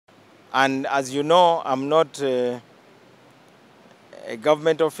And as you know, I'm not a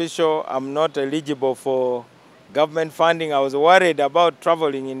government official. I'm not eligible for government funding. I was worried about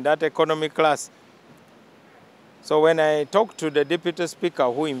traveling in that economy class. So when I talked to the Deputy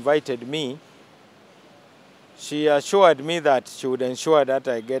Speaker who invited me, she assured me that she would ensure that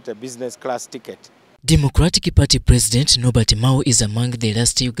I get a business class ticket. Democratic Party President Norbert Mao is among the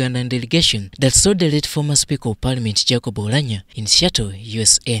last Ugandan delegation that saw the late former Speaker of Parliament Jacob Oulanyah in Seattle,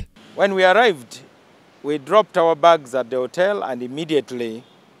 USA. When we arrived, we dropped our bags at the hotel and immediately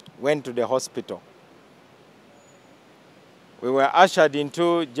went to the hospital. We were ushered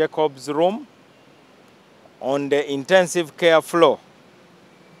into Jacob's room on the intensive care floor.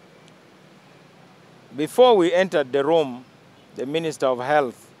 Before we entered the room, the Minister of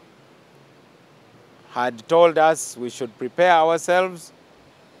Health had told us we should prepare ourselves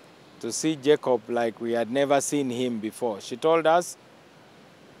to see Jacob like we had never seen him before. She told us,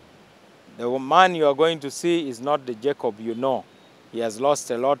 the man you are going to see is not the Jacob you know. He has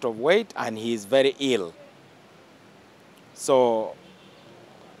lost a lot of weight and he is very ill. So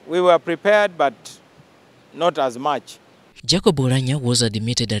we were prepared, but not as much. Jacob Oulanyah was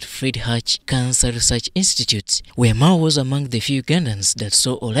admitted at Fred Hutch Cancer Research Institute, where Mao was among the few Ugandans that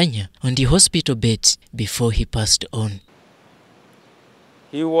saw Oulanyah on the hospital bed before he passed on.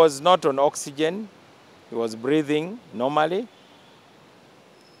 He was not on oxygen. He was breathing normally.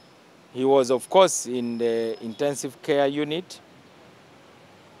 He was, of course, in the intensive care unit.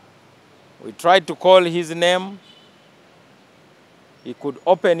 We tried to call his name. He could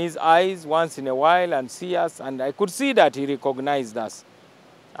open his eyes once in a while and see us, and I could see that he recognized us.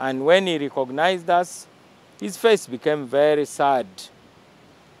 And when he recognized us, his face became very sad.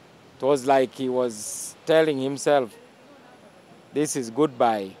 It was like he was telling himself, this is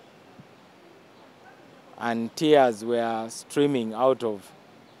goodbye. And tears were streaming out of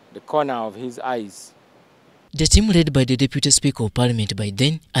the corner of his eyes. The team led by the Deputy Speaker of Parliament by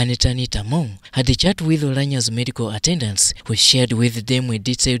then, Anita Mong, had a chat with Oulanyah's medical attendants, who shared with them a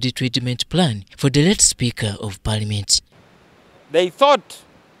detailed treatment plan for the late Speaker of Parliament. They thought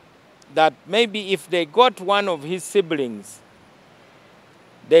that maybe if they got one of his siblings,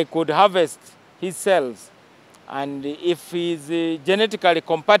 they could harvest his cells. And if he's genetically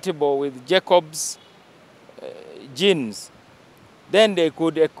compatible with Jacob's genes, then they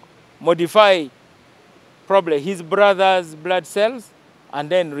could modify probably his brother's blood cells and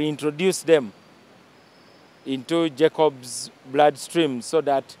then reintroduce them into Jacob's bloodstream so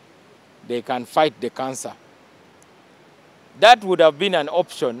that they can fight the cancer. That would have been an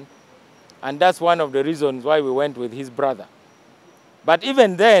option, and that's one of the reasons why we went with his brother. But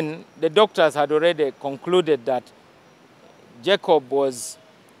even then, the doctors had already concluded that Jacob was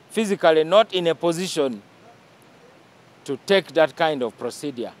physically not in a position to take that kind of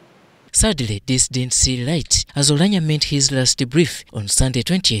procedure. Sadly, this didn't see light as Oulanyah made his last brief on Sunday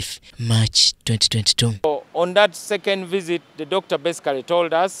 20th March 2022. So on that second visit, the doctor basically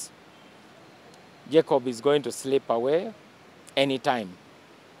told us Jacob is going to slip away anytime.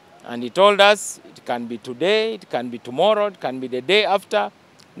 And he told us it can be today, it can be tomorrow, it can be the day after,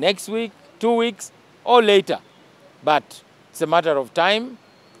 next week, 2 weeks, or later. But it's a matter of time.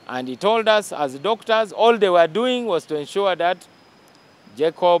 And he told us, as doctors, all they were doing was to ensure that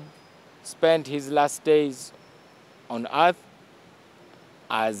Jacob spent his last days on earth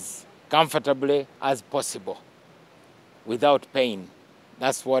as comfortably as possible, without pain.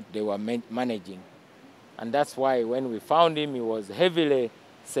 That's what they were managing. And that's why when we found him, he was heavily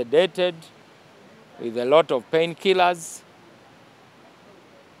sedated with a lot of painkillers.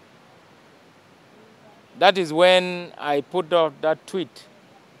 That is when I put out that tweet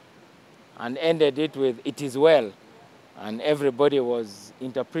and ended it with, "It is well." And everybody was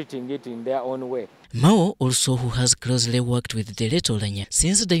interpreting it in their own way. Mao, also who has closely worked with the late Oulanyah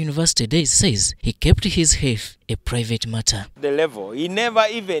since the university days, says he kept his health a private matter. The level, he never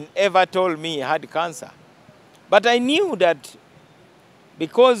even ever told me he had cancer. But I knew that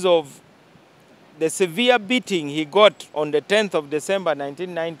because of the severe beating he got on the 10th of December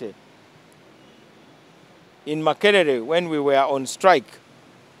 1990 in Makerere when we were on strike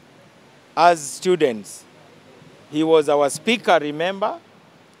as students. He was our speaker, remember,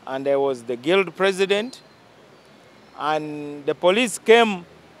 and I was the guild president, and the police came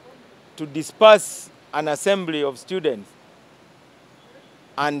to disperse an assembly of students,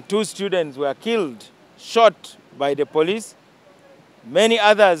 and 2 students were killed, shot by the police. Many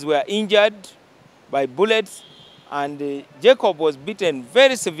others were injured by bullets, and Jacob was beaten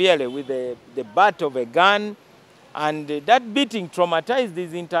very severely with the butt of a gun, and that beating traumatized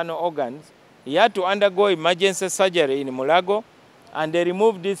his internal organs. He had to undergo emergency surgery in Mulago, and they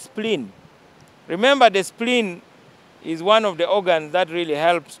removed this spleen. Remember, the spleen is one of the organs that really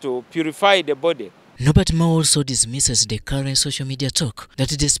helps to purify the body. Norbert Mao also dismisses the current social media talk that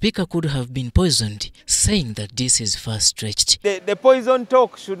the speaker could have been poisoned, saying that this is far-stretched. The poison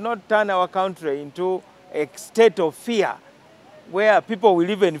talk should not turn our country into a state of fear, where people will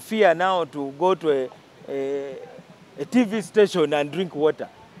even fear now to go to a TV station and drink water.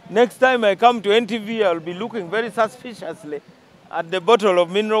 Next time I come to NTV, I'll be looking very suspiciously at the bottle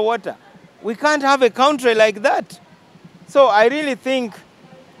of mineral water. We can't have a country like that. So I really think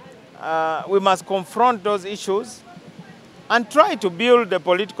we must confront those issues and try to build a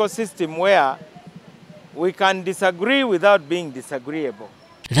political system where we can disagree without being disagreeable.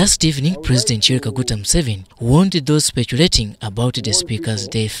 Last evening, President Yoweri Kaguta Museveni warned those speculating about the speaker's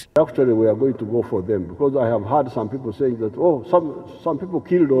death. Actually, we are going to go for them because I have heard some people saying that, oh, some people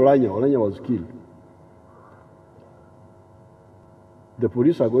killed Oulanyah. Oulanyah was killed. The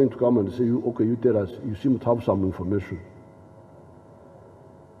police are going to come and say, okay, you tell us, you seem to have some information.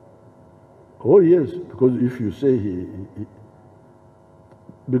 Oh, yes, because if you say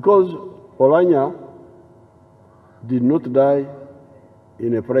because Oulanyah did not die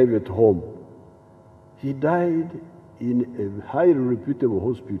in a private home. He died in a highly reputable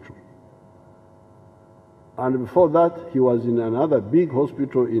hospital. And before that, he was in another big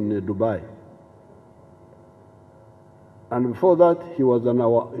hospital in Dubai. And before that, he was in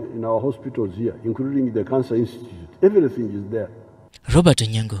our hospitals here, including the Cancer Institute. Everything is there. Robert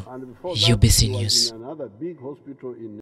Onyango, UBC News.